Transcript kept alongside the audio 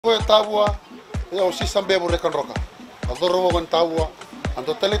foi tabua ya o sisambe bu rekan roka adoro mo tabua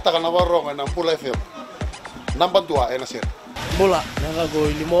anto tele taka na warro na pula FM namba 2 ena ser bula naga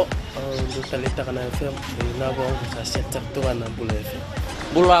go ilimo do tele taka na FM na bo sa set to na pula FM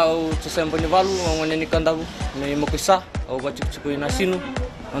bula o tsempo ni valu ngone ni kandabu me mo kisa o bacik na sinu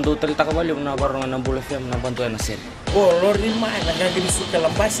ando tele taka bali na warro na pula FM na bantu ena ser o lorima na ga di suka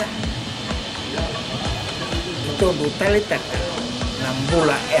lambasa to do tele taka na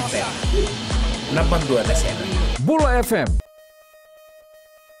Bula FM. Naban 2 na sena. Bula FM.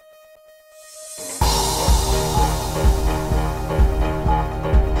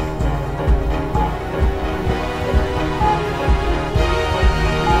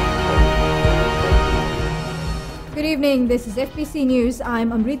 Good evening, this is FBC News. I'm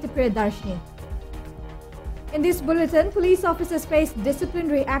Amrita Priyadarshini. In this bulletin, police officers face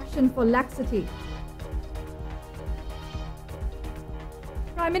disciplinary action for laxity.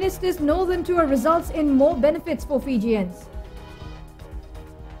 Prime Minister's Northern Tour results in more benefits for Fijians.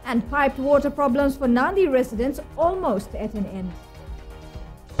 And piped water problems for Nandi residents almost at an end.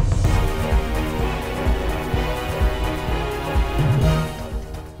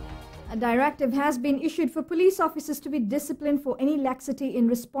 A directive has been issued for police officers to be disciplined for any laxity in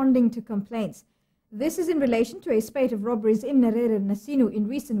responding to complaints. This is in relation to a spate of robberies in Narere Nasinu in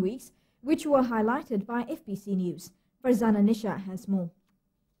recent weeks, which were highlighted by FBC News. Farzana Nisha has more.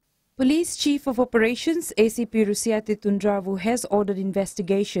 Police Chief of Operations ACP Rusiati Tundravu has ordered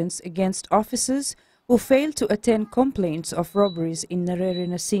investigations against officers who failed to attend complaints of robberies in Narere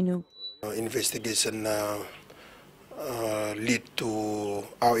Nasinu. Investigation lead to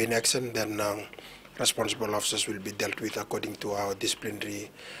our inaction, then responsible officers will be dealt with according to our disciplinary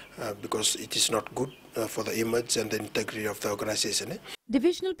because it is not good for the image and the integrity of the organization.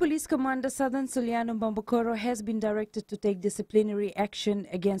 Divisional Police Commander Southern Suliano Mbambukoro has been directed to take disciplinary action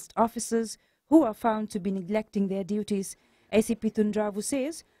against officers who are found to be neglecting their duties. ACP Tundravu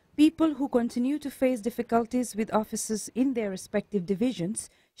says people who continue to face difficulties with officers in their respective divisions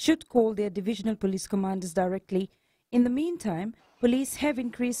should call their divisional police commanders directly. In the meantime, police have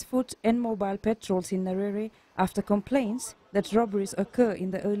increased foot and mobile patrols in Narere after complaints that robberies occur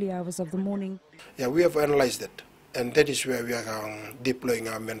in the early hours of the morning. Yeah, we have analyzed it, and that is where we are deploying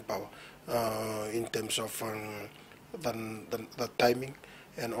our manpower in terms of the timing,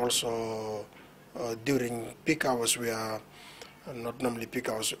 and also during peak hours. We are not normally peak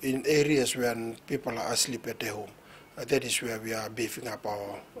hours in areas where people are asleep at their home. That is where we are beefing up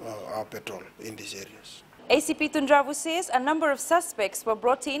our patrol in these areas. ACP Tundravu says a number of suspects were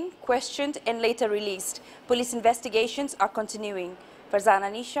brought in, questioned and later released. Police investigations are continuing. Farzana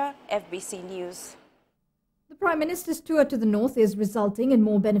Nisha, FBC News. The Prime Minister's tour to the north is resulting in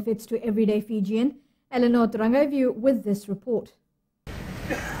more benefits to everyday Fijian. Eleanor Trangaivu with this report.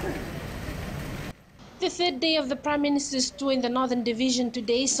 The third day of the Prime Minister's tour in the Northern Division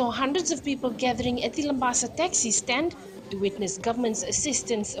today saw hundreds of people gathering at the Lambasa taxi stand to witness government's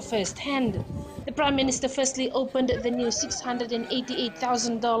assistance firsthand. The Prime Minister firstly opened the new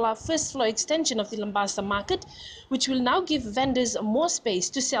 $688,000 first floor extension of the Lambasa market, which will now give vendors more space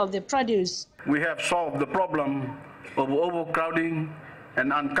to sell their produce. We have solved the problem of overcrowding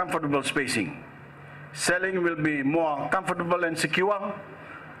and uncomfortable spacing. Selling will be more comfortable and secure,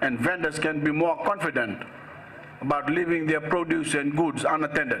 and vendors can be more confident about leaving their produce and goods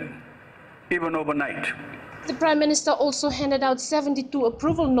unattended, even overnight. The Prime Minister also handed out 72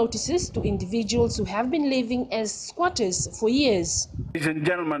 approval notices to individuals who have been living as squatters for years. Ladies and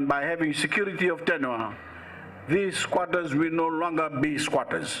gentlemen, by having security of tenure, these squatters will no longer be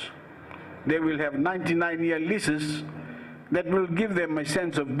squatters. They will have 99-year leases that will give them a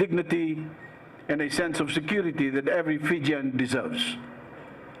sense of dignity and a sense of security that every Fijian deserves.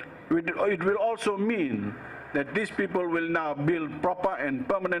 It will also mean that these people will now build proper and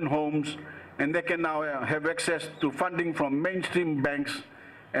permanent homes, and they can now have access to funding from mainstream banks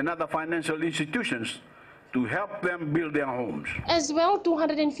and other financial institutions to help them build their homes. As well,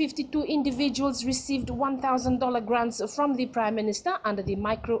 252 individuals received $1,000 grants from the Prime Minister under the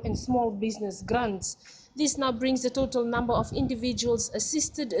Micro and Small Business Grants. This now brings the total number of individuals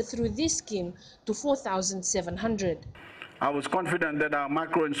assisted through this scheme to 4,700. I was confident that our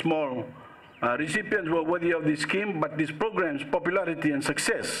micro and small recipients were worthy of this scheme, but this program's popularity and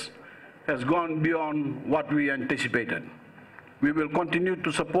success has gone beyond what we anticipated. We will continue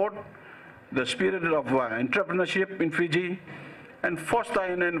to support the spirit of entrepreneurship in Fiji and foster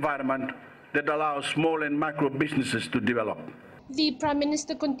an environment that allows small and micro businesses to develop. The Prime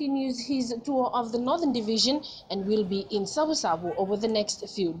Minister continues his tour of the Northern Division and will be in Sabu over the next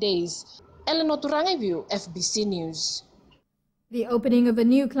few days. Eleanor Turangaivu, FBC News. The opening of a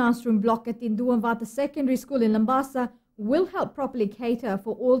new classroom block at Tinduanwata Secondary School in Lambasa will help properly cater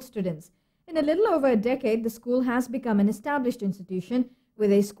for all students. In a little over a decade, the school has become an established institution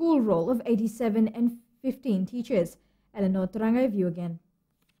with a school roll of 87 and 15 teachers. Eleanor Taranga, view again.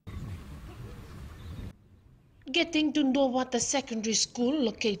 Getting to Ndowata Secondary School,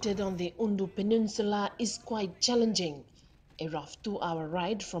 located on the Undu Peninsula, is quite challenging. A rough 2-hour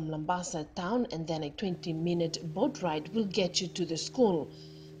ride from Lambasa town and then a 20-minute boat ride will get you to the school.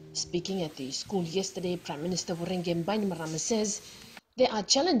 Speaking at the school yesterday, Prime Minister Vorenge Bainimarama says there are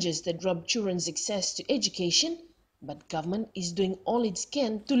challenges that rob children's access to education, but government is doing all it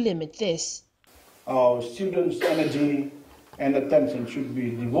can to limit this. Our students' energy and attention should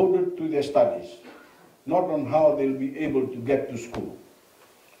be devoted to their studies, not on how they'll be able to get to school.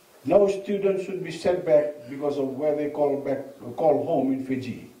 No student should be set back because of where they call home in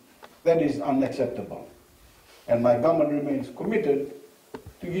Fiji. That is unacceptable. And my government remains committed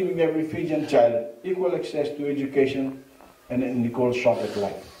to giving every Fijian child equal access to education and an equal shot at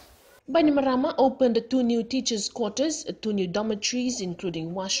life. Bainimarama opened 2 new teachers' quarters, 2 new dormitories,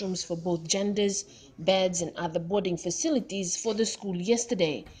 including washrooms for both genders, beds and other boarding facilities for the school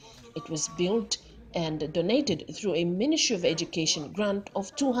yesterday. It was built and donated through a Ministry of Education grant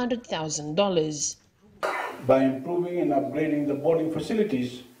of $200,000. By improving and upgrading the boarding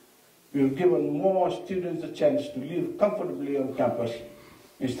facilities, we've given more students a chance to live comfortably on campus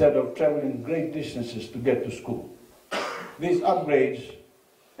instead of traveling great distances to get to school. These upgrades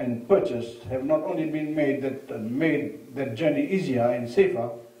and purchase have not only been made that journey easier and safer,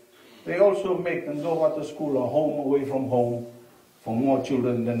 they also make Ndowata School a home away from home for more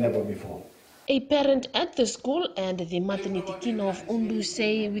children than ever before. A parent at the school and the maternity kino of Undu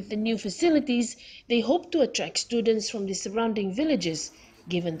say with the new facilities, they hope to attract students from the surrounding villages,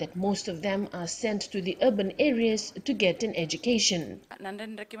 given that most of them are sent to the urban areas to get an education.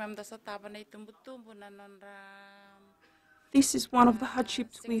 This is one of the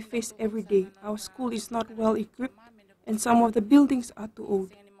hardships we face every day. Our school is not well equipped and some of the buildings are too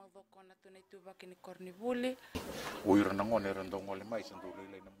old.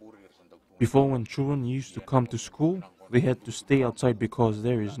 Before, when children used to come to school, they had to stay outside because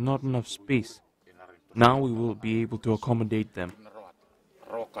there is not enough space. Now we will be able to accommodate them.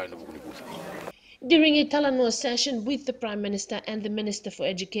 During a Talanoa session with the Prime Minister and the Minister for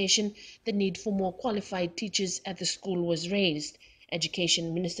Education, the need for more qualified teachers at the school was raised.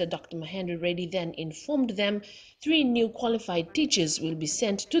 Education Minister Dr. Mahendra Reddy then informed them 3 new qualified teachers will be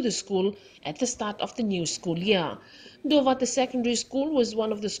sent to the school at the start of the new school year. Ndowata Secondary School was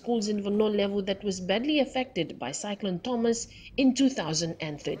one of the schools in Vano level that was badly affected by Cyclone Thomas in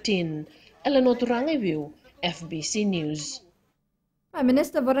 2013. Eleanor Turangeview, FBC News. Prime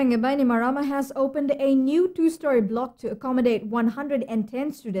Minister Vorenge Bainimarama has opened a new 2-story block to accommodate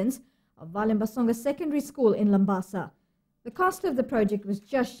 110 students of Valembasonga Secondary School in Lambasa. The cost of the project was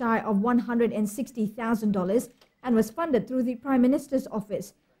just shy of $160,000 and was funded through the Prime Minister's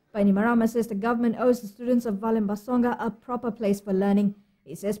office. Bainimarama says the government owes the students of Valembasonga a proper place for learning.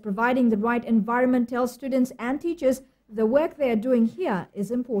 He says providing the right environment tells students and teachers the work they are doing here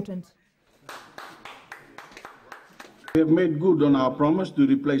is important. We have made good on our promise to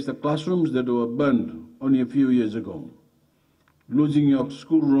replace the classrooms that were burned only a few years ago. Losing your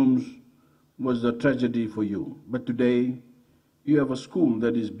schoolrooms was a tragedy for you, but today you have a school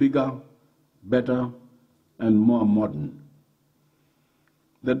that is bigger, better, and more modern.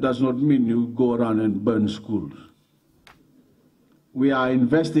 That does not mean you go around and burn schools. We are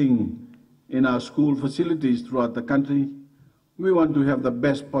investing in our school facilities throughout the country. We want to have the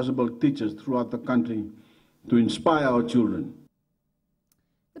best possible teachers throughout the country to inspire our children.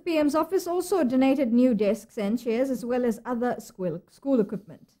 The PM's office also donated new desks and chairs as well as other school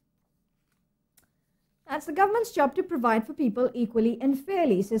equipment. It's the government's job to provide for people equally and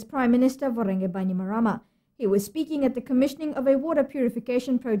fairly, says Prime Minister Vorenge Bainimarama. He was speaking at the commissioning of a water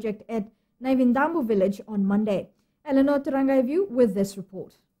purification project at Naivindambu village on Monday. Eleanor Turangeview with this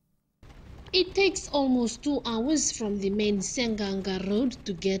report. It takes almost 2 hours from the main Senganga road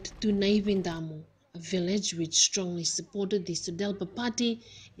to get to Naivindamu, a village which strongly supported the Sudelpa party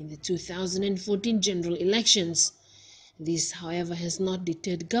in the 2014 general elections. This, however, has not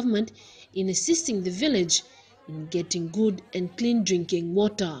deterred government in assisting the village in getting good and clean drinking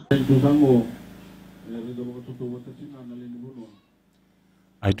water.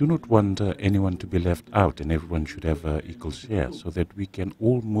 I do not want anyone to be left out, and everyone should have an equal share so that we can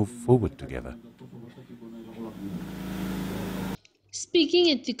all move forward together. Speaking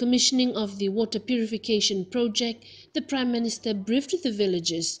at the commissioning of the water purification project, the Prime Minister briefed the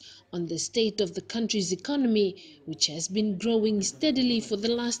villagers on the state of the country's economy, which has been growing steadily for the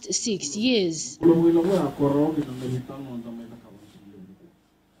last 6 years.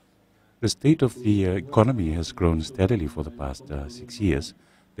 The state of the economy has grown steadily for the past 6 years.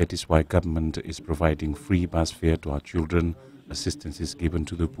 That is why government is providing free bus fare to our children, assistance is given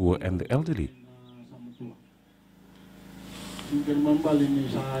to the poor and the elderly.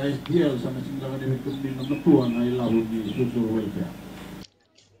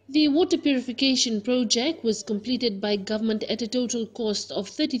 The water purification project was completed by government at a total cost of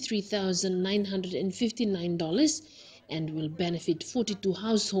 $33,959 and will benefit 42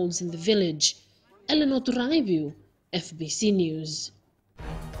 households in the village. Eleanor Turaibu, FBC News.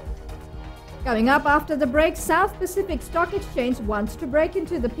 Coming up after the break, South Pacific Stock Exchange wants to break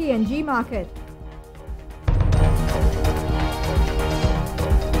into the PNG market.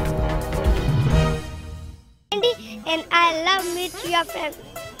 And I love Mirchi FM.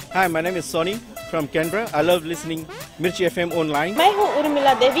 Hi, my name is Sonny from Canberra. I love listening Mirchi FM online. मैं हूँ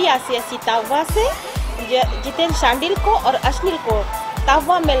उर्मिला देवी आसियासी तावा से जितेन शांडिल को और अश्नील को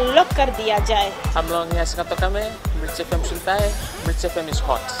तावा में lock कर दिया जाए. हम लोग यहाँ से कतो कमें Mirchi FM सुनता है. Mirchi FM is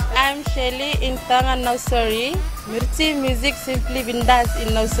hot. I'm Shelly in Tanga Nursery. Mirchi music simply bindas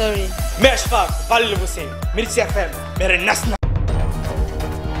in nursery. मैं अशफाक खालिद हुसैन Mirchi FM मेरे नस्ल.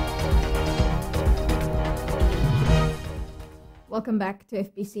 Welcome back to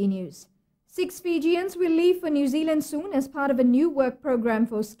FBC News. 6 Fijians will leave for New Zealand soon as part of a new work program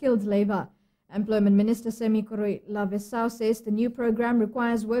for skilled labour. Employment Minister Semi Lavesau says the new program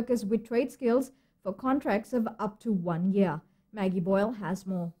requires workers with trade skills for contracts of up to 1 year. Maggie Boyle has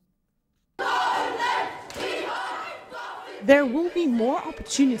more. There will be more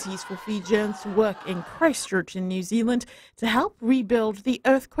opportunities for Fijians to work in Christchurch in New Zealand to help rebuild the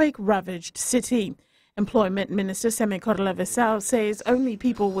earthquake-ravaged city. Employment Minister Semi Lavesau says only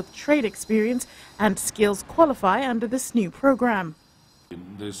people with trade experience and skills qualify under this new program.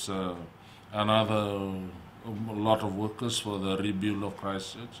 There's another lot of workers for the rebuild of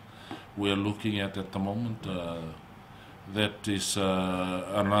Christchurch. We are looking at the moment. That is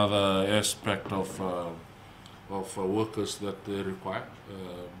another aspect of workers that they require.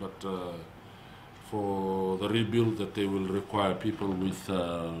 But for the rebuild, that they will require people with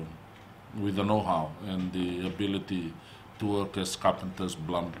the know-how and the ability to work as carpenters,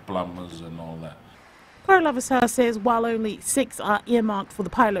 plumbers and all that. Lavesau says while only 6 are earmarked for the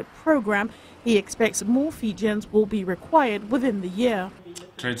pilot program, he expects more Fijians will be required within the year.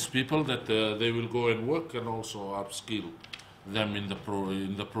 Tradespeople that they will go and work and also upskill them in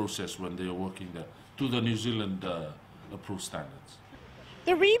the process when they are working there to the New Zealand approved standards.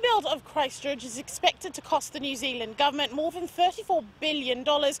 The rebuild of Christchurch is expected to cost the New Zealand government more than $34 billion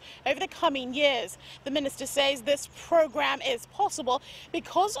over the coming years. The minister says this program is possible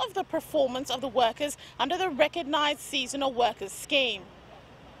because of the performance of the workers under the recognised seasonal workers scheme.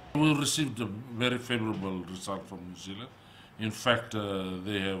 We received a very favourable result from New Zealand. In fact,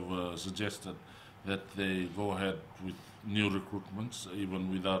 they have suggested that they go ahead with new recruitments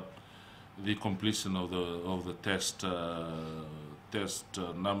even without the completion of the test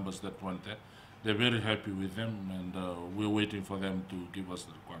numbers that went there. They're very happy with them, and we're waiting for them to give us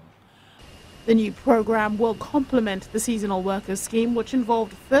the requirement. The new program will complement the seasonal workers scheme, which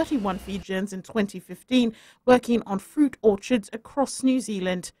involved 31 Fijians in 2015 working on fruit orchards across New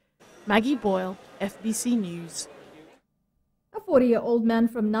Zealand. Maggie Boyle, FBC News. A 40-year-old man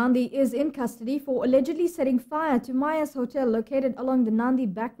from Nandi is in custody for allegedly setting fire to Maya's hotel located along the Nandi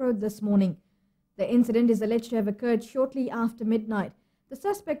back road this morning. The incident is alleged to have occurred shortly after midnight. The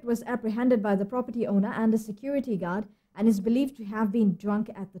suspect was apprehended by the property owner and a security guard and is believed to have been drunk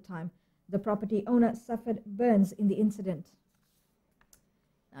at the time. The property owner suffered burns in the incident.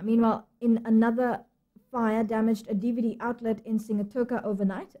 Now, meanwhile, in another fire damaged a DVD outlet in Singatoka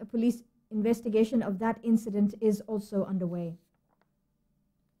overnight. A police investigation of that incident is also underway.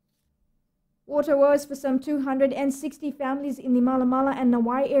 Water woes for some 260 families in the Malamala and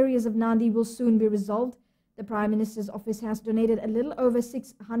Nawai areas of Nandi will soon be resolved. The Prime Minister's office has donated a little over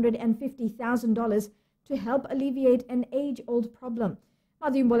 $650,000 to help alleviate an age-old problem.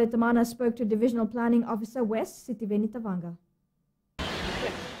 Madhu Mboletamana spoke to Divisional Planning Officer West, Sitiveni Tavanga.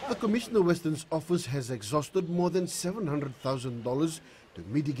 The Commissioner Western's office has exhausted more than $700,000 to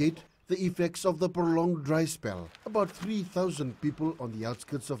mitigate the effects of the prolonged dry spell. About 3,000 people on the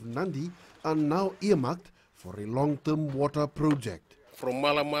outskirts of Nandi are now earmarked for a long-term water project. From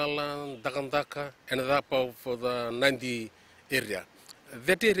Malamala, Dakandaka and Rapa for the Nandi area.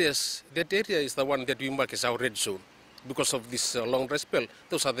 That area is the one that we mark as our red zone. because of this long dry spell.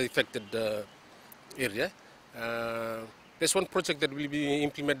 Those are the affected area. There's one project that will be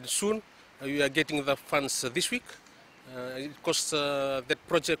implemented soon. We are getting the funds this week. It costs that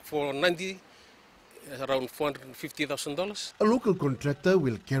project for Nandi around $450,000. A local contractor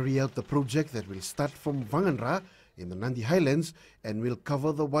will carry out the project that will start from Vanganra in the Nandi Highlands and will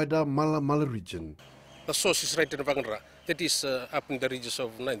cover the wider Mala Mala region. The source is right in Vanganra. That is up in the regions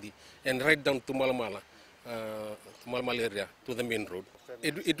of Nandi and right down to Mala Mala area, to the main road.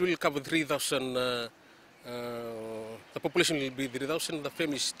 It will cover 3,000, the population will be 3,000, the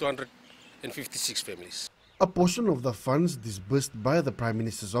families 256 families. A portion of the funds disbursed by the Prime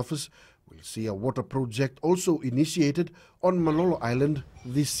Minister's office will see a water project also initiated on Malolo Island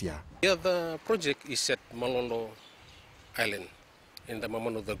this year. Yeah, the project is at Malolo Island in the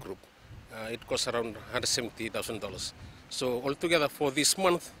Mamanuda group. It costs around $170,000. So altogether for this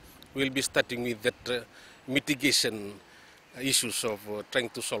month, we'll be starting with that mitigation issues of trying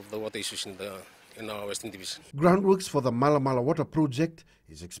to solve the water issues in our Western Division. Groundworks for the Mala Mala water project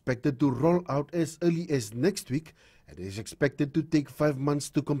is expected to roll out as early as next week and is expected to take 5 months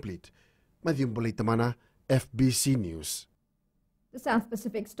to complete. Matthew Mbolitamana, FBC News. The South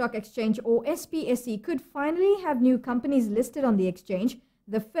Pacific Stock Exchange, or SPSE, could finally have new companies listed on the exchange,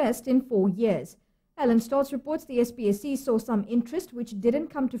 the first in 4 years. Alan Stoltz reports the SPSE saw some interest which didn't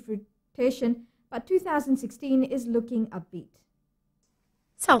come to fruition, but 2016 is looking upbeat.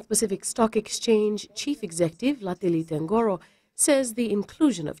 South Pacific Stock Exchange Chief Executive Latili Tengoro says the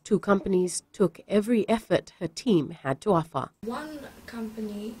inclusion of 2 companies took every effort her team had to offer. One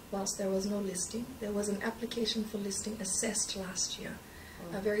company, whilst there was no listing, there was an application for listing assessed last year.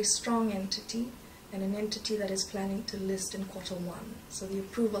 A very strong entity and an entity that is planning to list in Q1. So the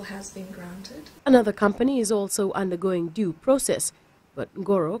approval has been granted. Another company is also undergoing due process, but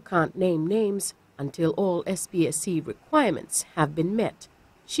Ngoro can't name names until all SPSE requirements have been met.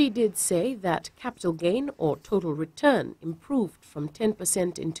 She did say that capital gain or total return improved from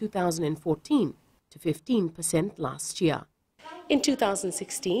 10% in 2014 to 15% last year. In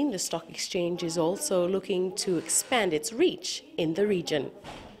 2016, the stock exchange is also looking to expand its reach in the region.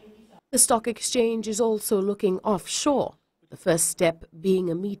 The stock exchange is also looking offshore, the first step being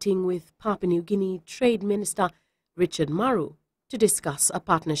a meeting with Papua New Guinea Trade Minister Richard Maru to discuss a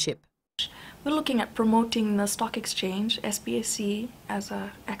partnership. We're looking at promoting the stock exchange, SPSE, as an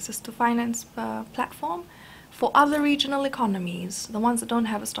access to finance platform for other regional economies, the ones that don't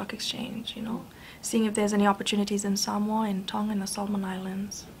have a stock exchange, seeing if there's any opportunities in Samoa, in Tonga, in the Solomon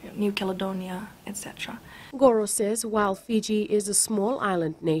Islands, New Caledonia, etc. Ngoro says while Fiji is a small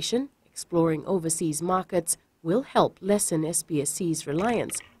island nation, exploring overseas markets will help lessen SPSE's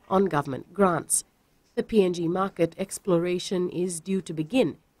reliance on government grants. The PNG market exploration is due to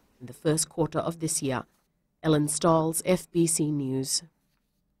begin in the first quarter of this year. Ellen Stalls, FBC News.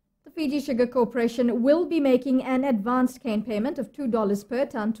 The Fiji Sugar Corporation will be making an advanced cane payment of $2 per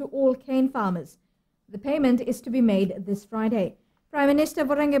tonne to all cane farmers. The payment is to be made this Friday. Prime Minister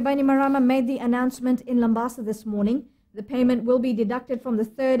Voreqe Bainimarama made the announcement in Lambasa this morning. The payment will be deducted from the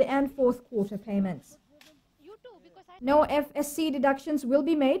 3rd and 4th quarter payments. No FSC deductions will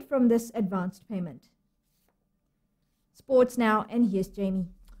be made from this advanced payment. Sports now, and here's Jamie.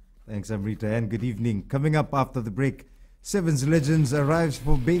 Thanks, Amrita, and good evening. Coming up after the break, Sevens Legends arrives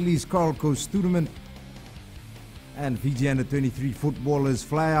for Bailey's Coral Coast Tournament, and Fiji Under-23 footballers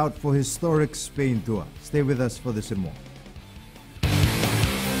fly out for historic Spain tour. Stay with us for this and more.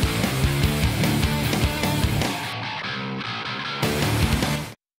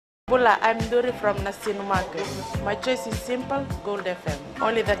 Bula, I'm Dori from Nasinu Market. My choice is simple, Gold FM.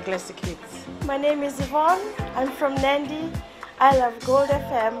 Only the classic hits. My name is Yvonne. I'm from Nandi. I love Gold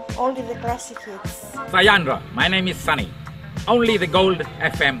FM, only the classic hits. Sayandra, my name is Sunny. Only the Gold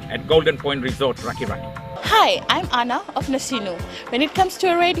FM at Golden Point Resort, Raki Raki. Hi, I'm Anna of Nasinu. When it comes to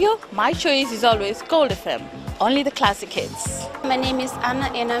a radio, my choice is always Gold FM, only the classic hits. My name is Anna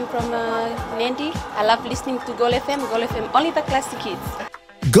and I'm from Nandi. I love listening to Gold FM, only the classic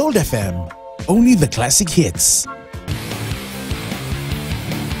hits. Gold FM, only the classic hits.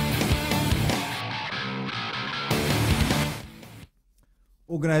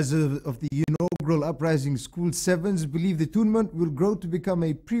 Organizers of the inaugural Uprising School Sevens believe the tournament will grow to become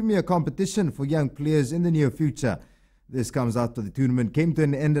a premier competition for young players in the near future. This comes after the tournament came to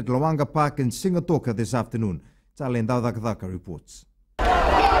an end at Lawanga Park in Singatoka this afternoon. Charlie Ndawdakadaka reports.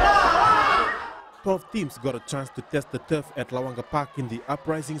 12 teams got a chance to test the turf at Lawanga Park in the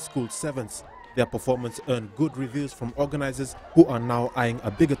Uprising School Sevens. Their performance earned good reviews from organizers who are now eyeing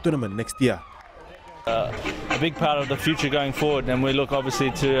a bigger tournament next year. A big part of the future going forward, and we look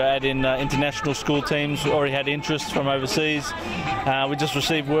obviously to add in international school teams. We already had interest from overseas. We just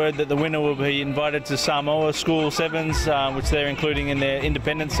received word that the winner will be invited to Samoa School Sevens, which they're including in their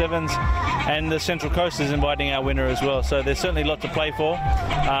independent sevens, and the Central Coast is inviting our winner as well. So there's certainly a lot to play for,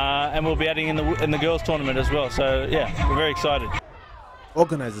 and we'll be adding in the girls tournament as well. So yeah, we're very excited.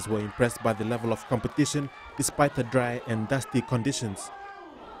 Organisers were impressed by the level of competition despite the dry and dusty conditions.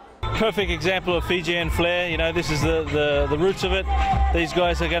 Perfect example of Fijian flair. You know, this is the roots of it. These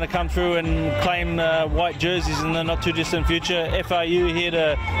guys are going to come through and claim white jerseys in the not too distant future. FRU here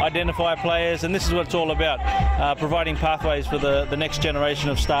to identify players, and this is what it's all about, providing pathways for the next generation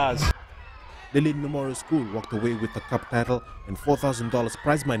of stars. Lilin Memorial School walked away with the cup title and $4,000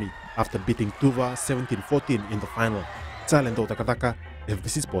 prize money after beating Tuva 17-14 in the final. Salento Takataka,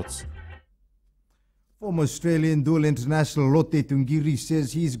 FBC Sports. Former Australian dual international Lote Tungiri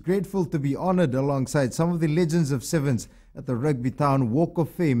says he is grateful to be honoured alongside some of the legends of sevens at the Rugby Town Walk of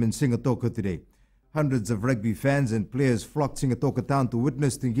Fame in Singatoka today. Hundreds of rugby fans and players flocked Singatoka Town to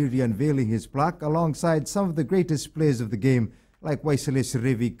witness Tungiri unveiling his plaque alongside some of the greatest players of the game like Waisale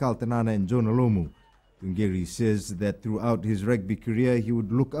Serevi, Kaltanana and Jonah Lomu. Tungiri says that throughout his rugby career he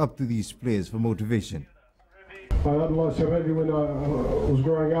would look up to these players for motivation. I idolized Serevi when I was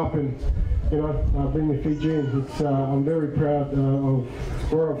growing up, and being a Fijian, I'm very proud of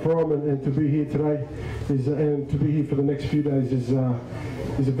where I'm from, and to be here today and to be here for the next few days is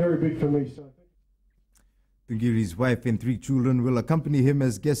very big for me. So. Tungiri's wife and 3 children will accompany him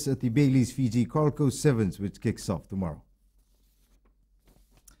as guests at the Bailey's Fiji Coral Coast Sevens, which kicks off tomorrow.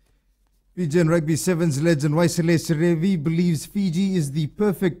 Fijian Rugby Sevens legend Waisale Serevi believes Fiji is the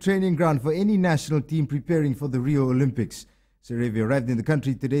perfect training ground for any national team preparing for the Rio Olympics. Serevi arrived in the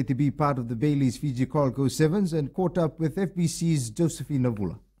country today to be part of the Bailey's Fiji Coral Coast Sevens and caught up with FBC's Josephine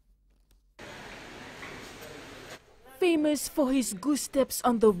Navula. Famous for his good steps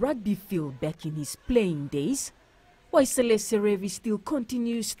on the rugby field back in his playing days, Waisale Serevi still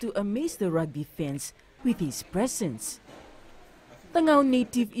continues to amaze the rugby fans with his presence. The Ngau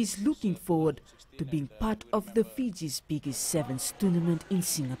native is looking forward to being part of the Fiji's biggest sevens tournament in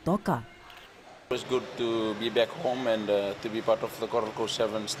Singatoka. It's good to be back home and to be part of the Coral Coast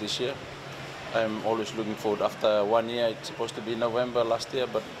Sevens this year. I'm always looking forward. After 1 year, it's supposed to be November last year,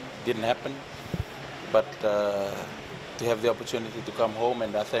 but didn't happen. But to have the opportunity to come home,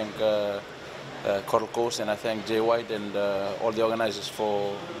 and I thank Coral Coast and I thank Jay White and all the organizers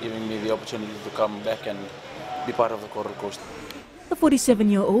for giving me the opportunity to come back and be part of the Coral Coast. The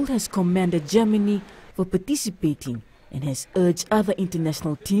 47-year-old has commended Germany for participating and has urged other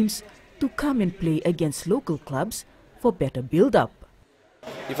international teams to come and play against local clubs for better build-up.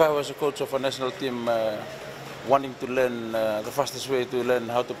 If I was a coach of a national team wanting to learn, the fastest way to learn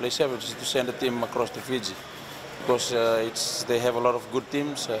how to play sevens is to send a team across to Fiji, because they have a lot of good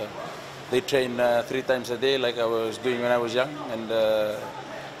teams. They train 3 times a day like I was doing when I was young, and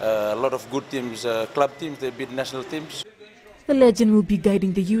a lot of good teams, club teams, they beat national teams. The legend will be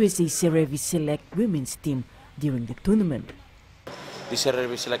guiding the USA Serevi Select women's team during the tournament. The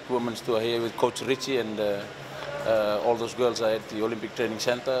Serevi Select women's tour here with Coach Richie, and all those girls are at the Olympic Training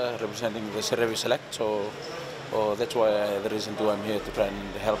Center representing the Serevi Select, so that's why the reason too I'm here to try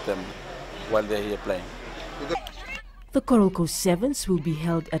and help them while they're here playing. The Coral Coast Sevens will be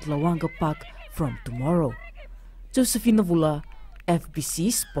held at Lawanga Park from tomorrow. Josephine Navula,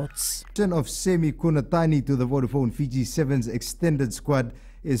 FBC Sports. Of Semi Kunatani to the Vodafone Fiji Sevens extended squad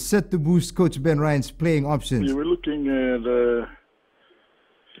is set to boost Coach Ben Ryan's playing options. Yeah, we're looking at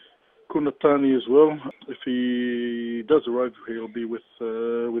Kunatani as well. If he does arrive, he'll be with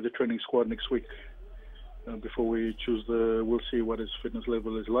the training squad next week. Before we choose we'll see what his fitness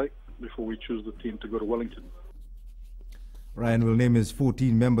level is like before we choose the team to go to Wellington. Ryan will name his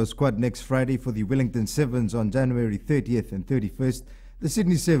 14-member squad next Friday for the Wellington Sevens on January 30th and 31st. The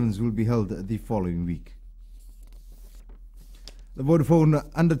Sydney Sevens will be held the following week. The Vodafone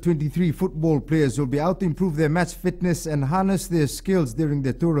under-23 football players will be out to improve their match fitness and harness their skills during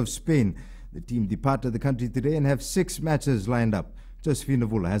their tour of Spain. The team departed the country today and have 6 matches lined up. Josephine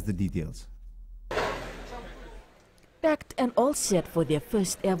Navula has the details. Packed and all set for their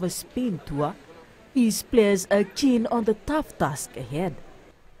first ever Spain tour, these players are keen on the tough task ahead.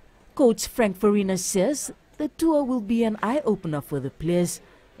 Coach Frank Farina says the tour will be an eye-opener for the players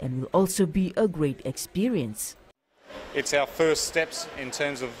and will also be a great experience. It's our first steps in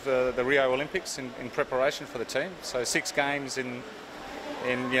terms of the Rio Olympics in preparation for the team. So 6 games in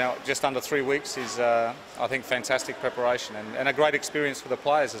just under 3 weeks is, I think, fantastic preparation and a great experience for the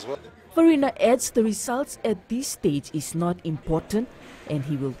players as well. Farina adds the results at this stage is not important, and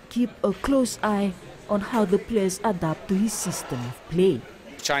he will keep a close eye on how the players adapt to his system of play.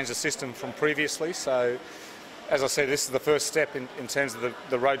 Changed the system from previously, so as I said, this is the first step in terms of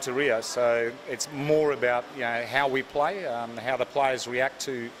the road to Rio. So it's more about how we play, how the players react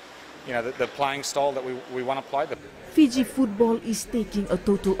to the playing style that we want to play. Fiji football is taking a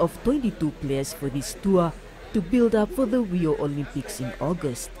total of 22 players for this tour to build up for the Rio Olympics in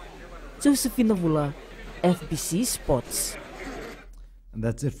August. Josephina Vula, FBC Sports. And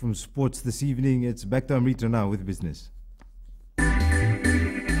that's it from sports this evening. It's back to Amrita now with business.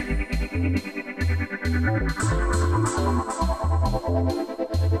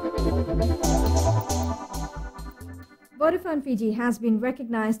 Vodafone Fiji has been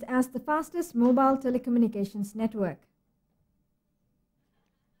recognized as the fastest mobile telecommunications network.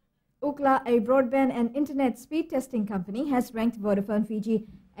 Ookla, a broadband and internet speed testing company, has ranked Vodafone Fiji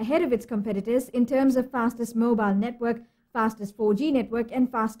ahead of its competitors in terms of fastest mobile network, fastest 4G network and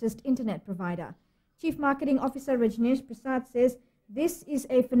fastest internet provider. Chief Marketing Officer Rajneesh Prasad says this is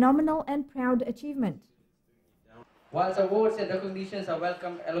a phenomenal and proud achievement. Whilst awards and recognitions are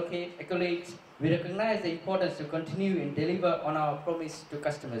welcome accolades, we recognize the importance to continue and deliver on our promise to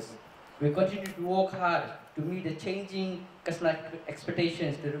customers. We continue to work hard to meet the changing customer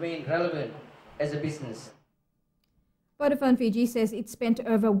expectations to remain relevant as a business. Vodafone Fiji says it spent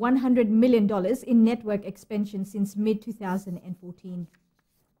over $100 million in network expansion since mid-2014.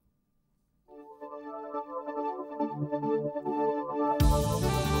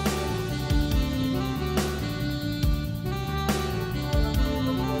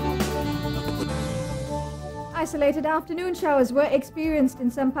 Isolated afternoon showers were experienced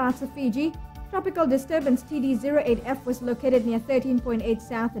in some parts of Fiji. Tropical disturbance TD08F was located near 13.8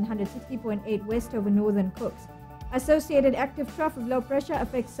 south and 160.8 west over northern Cooks. Associated active trough of low pressure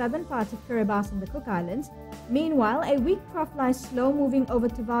affects southern parts of Kiribati and the Cook Islands. Meanwhile, a weak trough lies slow moving over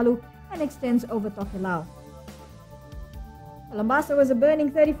Tuvalu and extends over Tokelau. Mombasa was a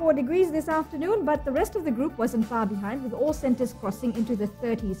burning 34 degrees this afternoon, but the rest of the group wasn't far behind, with all centres crossing into the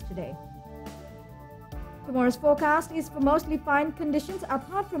 30s today. Tomorrow's forecast is for mostly fine conditions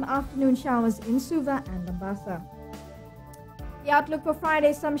apart from afternoon showers in Suva and Mombasa. The outlook for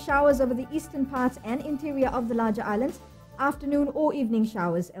Friday, some showers over the eastern parts and interior of the larger islands, afternoon or evening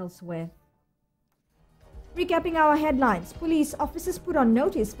showers elsewhere. Recapping our headlines, police officers put on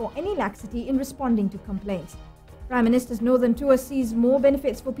notice for any laxity in responding to complaints. Prime Minister's Northern Tour sees more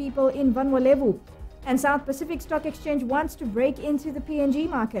benefits for people in Vanuatu, and South Pacific Stock Exchange wants to break into the PNG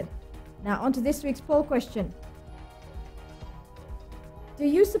market. Now on to this week's poll question. Do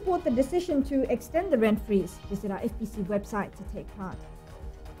you support the decision to extend the rent freeze? Visit our FBC website to take part.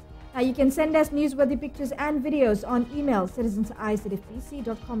 Now you can send us newsworthy pictures and videos on email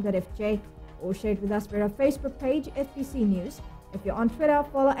citizenseyes@fbc.com.fj or share it with us via our Facebook page FBC News. If you're on Twitter,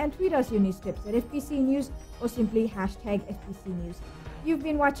 follow and tweet us your news tips at FBC News or simply hashtag FBC News. You've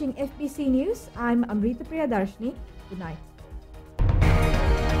been watching FBC News. I'm Amrita Priyadarshini. Good night.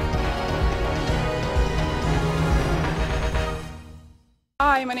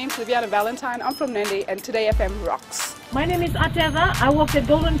 Hi, my name is Liviana Valentine. I'm from Nandi and Today FM rocks. My name is Ateza. I work at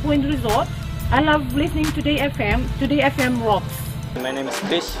Golden Point Resort. I love listening to Today FM. Today FM rocks. My name is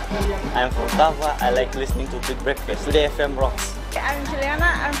Krish. I'm from Tava. I like listening to Big Breakfast. Today FM rocks. I'm Juliana.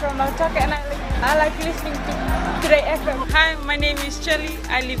 I'm from Nautoka and I like listening to Today FM. Hi, my name is Chelly.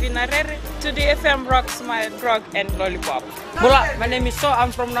 I live in Arere. Today FM rocks my drug and lollipop. Bula, my name is So.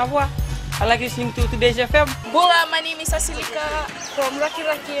 I'm from Navua. I like listening to Today's FM. Bula, my name is Asilika from Rocky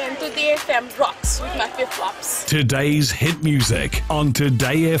and Today FM rocks with my flip-flops. Today's hit music on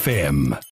Today FM.